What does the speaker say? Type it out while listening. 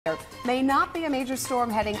There may not be a major storm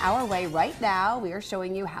heading our way right now. We are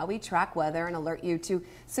showing you how we track weather and alert you to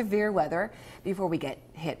severe weather before we get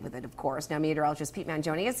hit with it, of course. Now, meteorologist Pete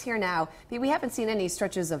Mangione is here now. We haven't seen any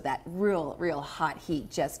stretches of that real hot heat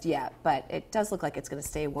just yet, but it does look like it's going to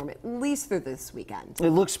stay warm at least through this weekend. It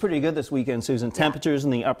looks pretty good this weekend, Susan. Temperatures in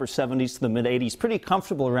the upper 70s to the mid 80s. Pretty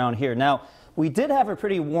comfortable around here. Now, we did have a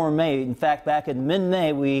pretty warm May. In fact, back in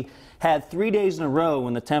mid-May, we had 3 days in a row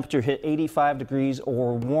when the temperature hit 85 degrees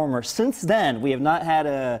or warmer. Since then, we have not had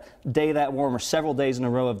a day that warm or several days in a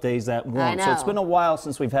row of days that warm. So it's been a while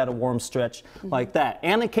since we've had a warm stretch like that.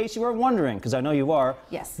 And in case you were wondering, because I know you are,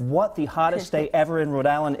 what the hottest day ever in Rhode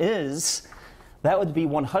Island is, that would be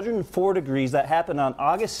 104 degrees. That happened on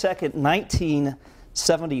August 2nd,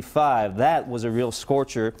 1975. That was a real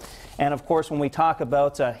scorcher. And of course, when we talk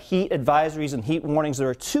about heat advisories and heat warnings, there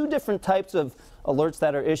are two different types of alerts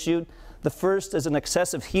that are issued. The first is an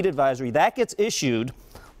excessive heat advisory. That gets issued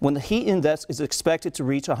when the heat index is expected to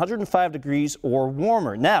reach 105 degrees or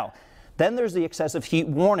warmer. Now, then there's the excessive heat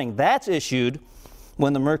warning. That's issued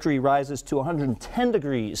when the mercury rises to 110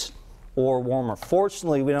 degrees or warmer.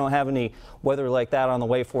 Fortunately, we don't have any weather like that on the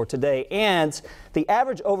way for today. And the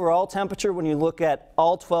average overall temperature, when you look at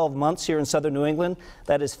all 12 months here in southern New England,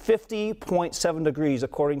 that is 50.7 degrees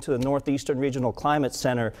according to the Northeastern Regional Climate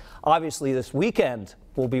Center. Obviously, this weekend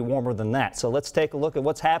will be warmer than that. So let's take a look at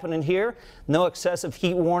what's happening here. No excessive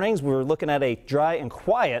heat warnings. We're looking at a dry and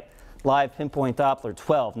quiet live Pinpoint Doppler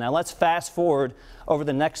 12. Now let's fast forward over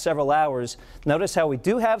the next several hours. Notice how we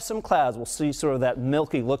do have some clouds. We'll see sort of that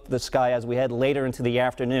milky look to the sky as we head later into the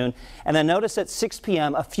afternoon. And then notice at 6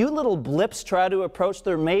 p.m. a few little blips try to approach.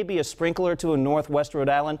 There may be a sprinkle or two in northwest Rhode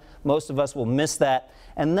Island. Most of us will miss that.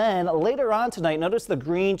 And then later on tonight, notice the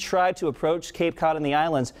green tried to approach Cape Cod and the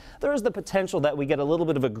islands. There is the potential that we get a little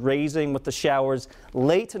bit of a grazing with the showers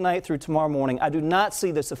late tonight through tomorrow morning. I do not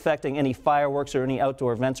see this affecting any fireworks or any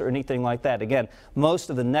outdoor events or anything like that. Again, most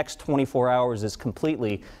of the next 24 hours is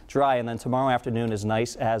completely dry, and then tomorrow afternoon is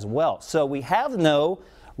nice as well. So we have no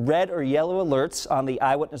red or yellow alerts on the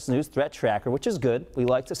Eyewitness News threat tracker, which is good. We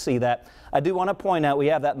like to see that. I do want to point out we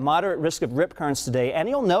have that moderate risk of rip currents today, and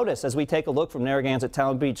you'll notice as we take a look from Narragansett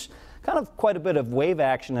Town Beach, kind of quite a bit of wave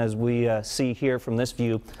action as we see here from this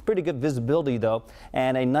view. Pretty good visibility though,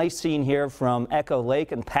 and a nice scene here from Echo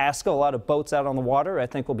Lake and Pasco. A lot of boats out on the water. I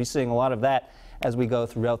think we'll be seeing a lot of that as we go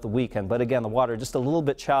throughout the weekend. But again, the water just a little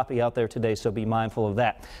bit choppy out there today, so be mindful of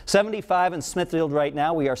that. 75 in Smithfield right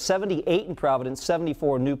now. We are 78 in Providence,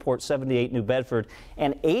 74 in Newport, 78 New Bedford,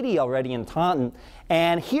 and 80 already in Taunton.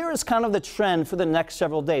 And here is kind of the trend for the next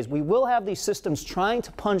several days. We will have these systems trying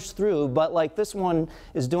to punch through, but like this one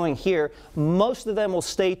is doing here, most of them will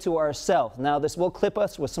stay to our south. Now, this will clip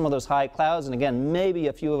us with some of those high clouds, and again, maybe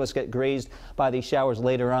a few of us get grazed by these showers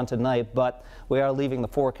later on tonight, but we are leaving the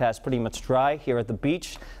forecast pretty much dry here at the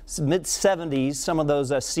beach. Mid-70s, some of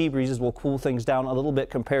those sea breezes will cool things down a little bit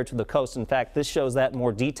compared to the coast. In fact, this shows that in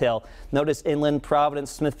more detail. Notice inland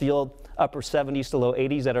Providence, Smithfield, upper 70s to low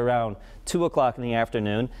 80s at around 2 o'clock in the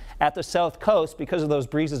afternoon. At the south coast, because of those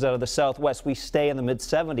breezes out of the southwest, we stay in the mid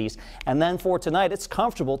 70s. And then for tonight, it's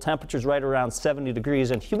comfortable. Temperatures right around 70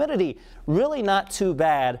 degrees and humidity really not too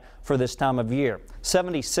bad for this time of year.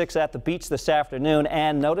 76 at the beach this afternoon,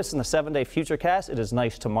 and notice in the 7-day Futurecast, it is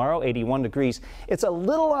nice tomorrow, 81 degrees. It's a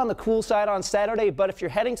little on the cool side on Saturday, but if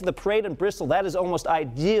you're heading to the parade in Bristol, that is almost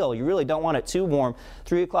ideal. You really don't want it too warm.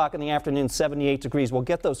 3 o'clock in the afternoon, 78 degrees. We'll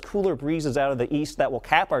get those cooler breezes out of the east that will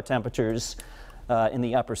cap our temperatures in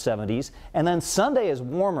the upper 70s. And then Sunday is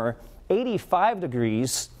warmer, 85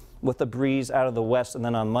 degrees with the breeze out of the west, and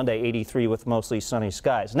then on Monday, 83 with mostly sunny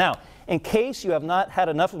skies. Now, in case you have not had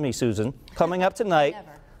enough of me, Susan, coming up tonight,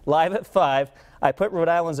 live at 5, I put Rhode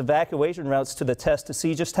Island's evacuation routes to the test to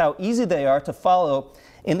see just how easy they are to follow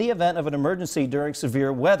in the event of an emergency during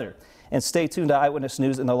severe weather. And stay tuned to Eyewitness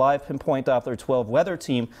News and the live Pinpoint Doppler 12 weather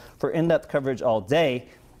team for in-depth coverage all day.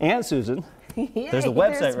 And Susan, there's a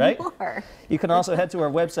website, right? More. You can also head to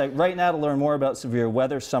our website right now to learn more about severe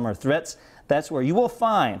weather, summer threats. That's where you will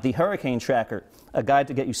find the Hurricane Tracker, a guide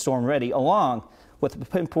to get you storm ready, along with the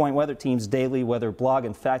Pinpoint Weather Team's daily weather blog.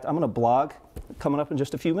 In fact, I'm going to blog coming up in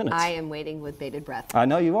just a few minutes. I am waiting with bated breath. I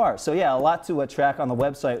know you are. So yeah, a lot to track on the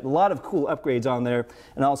website. A lot of cool upgrades on there,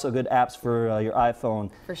 and also good apps for your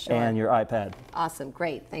iPhone and your iPad. Awesome.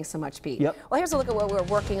 Great. Thanks so much, Pete. Yep. Well, here's a look at what we're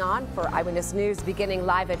working on for Eyewitness News beginning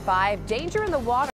live at 5. Danger in the water.